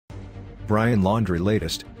Brian Laundrie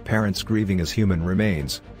latest, parents grieving as human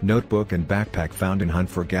remains, notebook and backpack found in hunt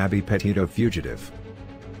for Gabby Petito fugitive.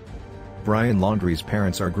 Brian Laundrie's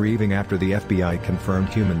parents are grieving after the FBI confirmed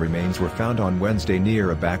human remains were found on Wednesday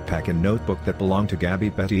near a backpack and notebook that belonged to Gabby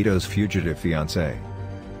Petito's fugitive fiance.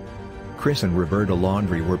 Chris and Roberta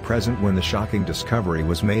Laundrie were present when the shocking discovery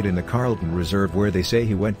was made in the Carlton Reserve, where they say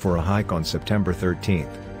he went for a hike on September 13,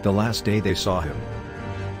 the last day they saw him.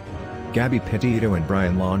 Gabby Petito and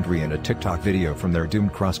Brian Laundrie in a TikTok video from their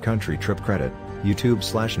doomed cross-country trip credit,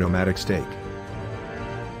 YouTube/nomadic stake.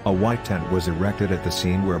 A white tent was erected at the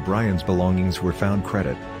scene where Brian's belongings were found,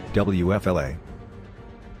 credit, WFLA.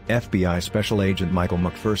 FBI Special Agent Michael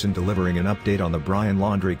McPherson delivering an update on the Brian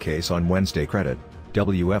Laundrie case on Wednesday, credit,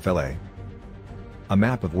 WFLA. A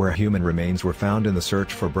map of where human remains were found in the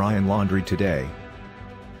search for Brian Laundrie today.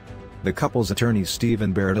 The couple's attorney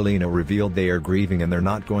Steven Bertolino revealed they are grieving and they're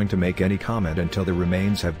not going to make any comment until the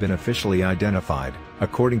remains have been officially identified,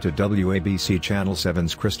 according to WABC Channel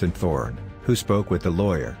 7's Kristin Thorne, who spoke with the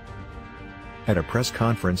lawyer. At a press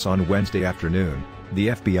conference on Wednesday afternoon, the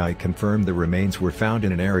FBI confirmed the remains were found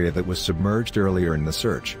in an area that was submerged earlier in the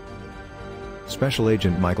search. Special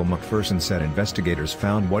Agent Michael McPherson said investigators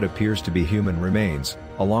found what appears to be human remains,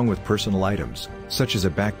 along with personal items, such as a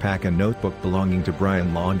backpack and notebook belonging to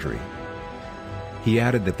Brian Laundrie. He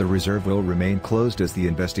added that the reserve will remain closed as the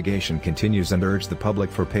investigation continues and urged the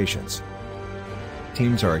public for patience.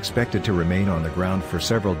 Teams are expected to remain on the ground for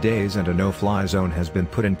several days and a no-fly zone has been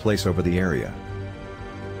put in place over the area.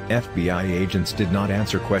 FBI agents did not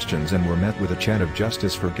answer questions and were met with a chant of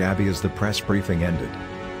justice for Gabby as the press briefing ended.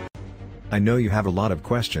 "I know you have a lot of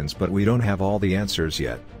questions, but we don't have all the answers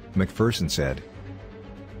yet," McPherson said.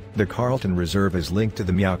 The Carlton Reserve is linked to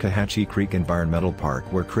the Myakkahatchee Creek Environmental Park,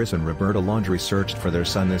 where Chris and Roberta Laundrie searched for their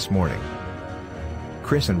son this morning.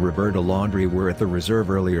 Chris and Roberta Laundrie were at the reserve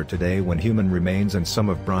earlier today when human remains and some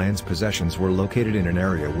of Brian's possessions were located in an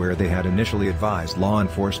area where they had initially advised law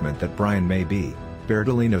enforcement that Brian may be,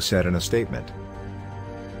 Bertolino said in a statement.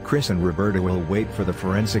 Chris and Roberta will wait for the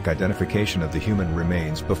forensic identification of the human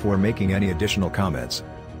remains before making any additional comments.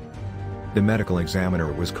 The medical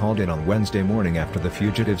examiner was called in on Wednesday morning after the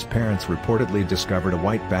fugitive's parents reportedly discovered a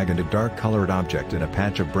white bag and a dark-colored object in a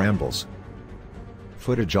patch of brambles.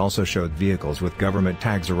 Footage also showed vehicles with government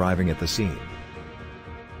tags arriving at the scene.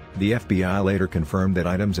 The FBI later confirmed that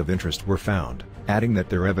items of interest were found, adding that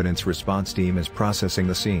their evidence response team is processing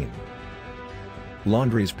the scene.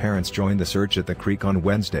 Laundrie's parents joined the search at the creek on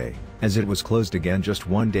Wednesday, as it was closed again just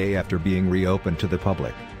one day after being reopened to the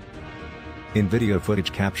public. In video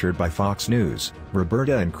footage captured by Fox News,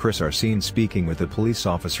 Roberta and Chris are seen speaking with a police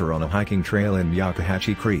officer on a hiking trail in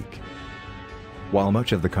Myakkahatchee Creek. While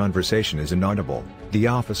much of the conversation is inaudible, the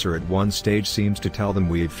officer at one stage seems to tell them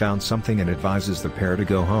 "we've found something" and advises the pair to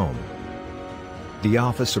go home. The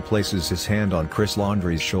officer places his hand on Chris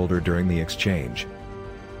Laundrie's shoulder during the exchange.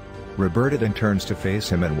 Roberta then turns to face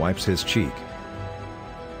him and wipes his cheek.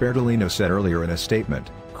 Bertolino said earlier in a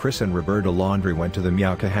statement, Chris and Roberta Laundrie went to the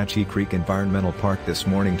Myakkahatchee Creek Environmental Park this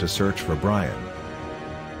morning to search for Brian.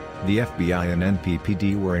 The FBI and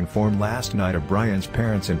NPPD were informed last night of Brian's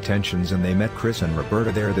parents' intentions and they met Chris and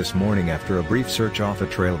Roberta there this morning after a brief search off a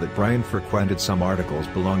trail that Brian frequented. Some articles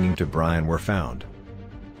belonging to Brian were found.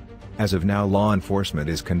 As of now, law enforcement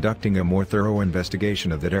is conducting a more thorough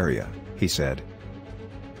investigation of that area, he said.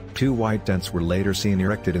 2 white tents were later seen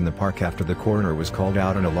erected in the park after the coroner was called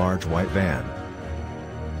out in a large white van.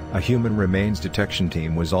 A human remains detection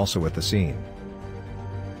team was also at the scene.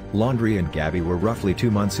 Laundrie and Gabby were roughly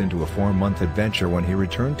 2 months into a 4-month adventure when he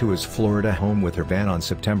returned to his Florida home with her van on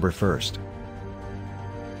September 1.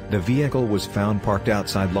 The vehicle was found parked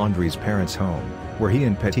outside Laundrie's parents' home, where he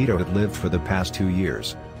and Petito had lived for the past 2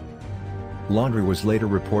 years. Laundrie was later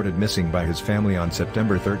reported missing by his family on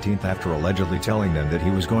September 13 after allegedly telling them that he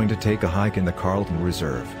was going to take a hike in the Carlton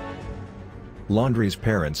Reserve. Laundrie's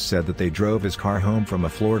parents said that they drove his car home from a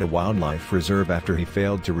Florida wildlife reserve after he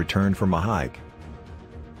failed to return from a hike.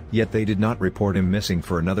 Yet they did not report him missing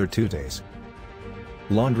for another 2 days.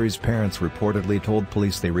 Laundrie's parents reportedly told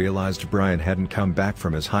police they realized Brian hadn't come back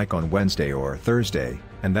from his hike on Wednesday or Thursday,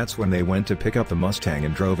 and that's when they went to pick up the Mustang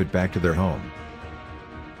and drove it back to their home.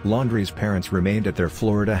 Laundrie's parents remained at their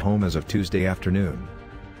Florida home as of Tuesday afternoon.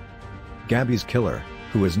 Gabby's killer,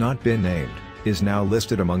 who has not been named, is now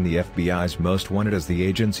listed among the FBI's most wanted as the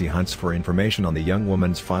agency hunts for information on the young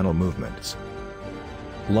woman's final movements.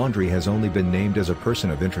 Laundrie has only been named as a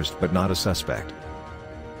person of interest but not a suspect.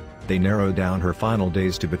 They narrowed down her final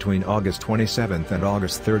days to between August 27 and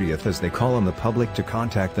August 30 as they call on the public to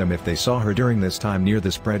contact them if they saw her during this time near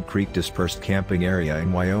the Spread Creek dispersed camping area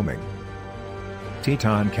in Wyoming.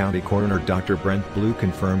 Teton County Coroner Dr. Brent Blue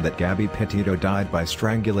confirmed that Gabby Petito died by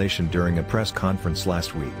strangulation during a press conference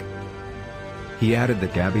last week. He added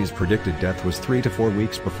that Gabby's predicted death was 3 to 4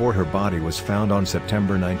 weeks before her body was found on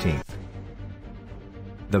September 19.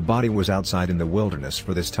 The body was outside in the wilderness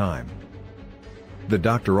for this time. The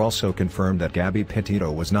doctor also confirmed that Gabby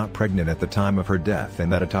Petito was not pregnant at the time of her death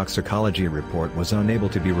and that a toxicology report was unable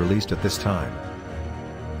to be released at this time.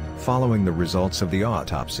 Following the results of the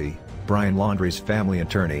autopsy, Brian Laundrie's family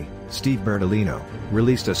attorney, Steven Bertolino,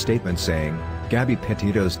 released a statement saying, "Gabby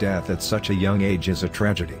Petito's death at such a young age is a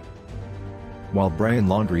tragedy." While Brian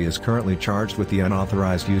Laundrie is currently charged with the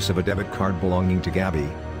unauthorized use of a debit card belonging to Gabby,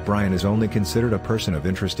 Brian is only considered a person of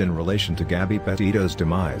interest in relation to Gabby Petito's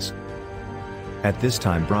demise. At this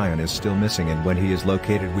time Brian is still missing, and when he is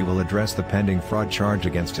located we will address the pending fraud charge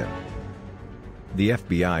against him. The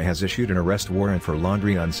FBI has issued an arrest warrant for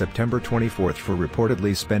Laundrie on September 24 for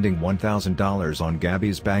reportedly spending $1,000 on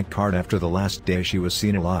Gabby's bank card after the last day she was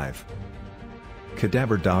seen alive.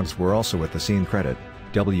 Cadaver dogs were also at the scene. Credit,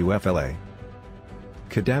 WFLA.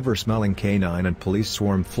 Cadaver-smelling canine and police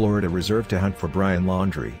swarm Florida Reserve to hunt for Brian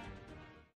Laundrie.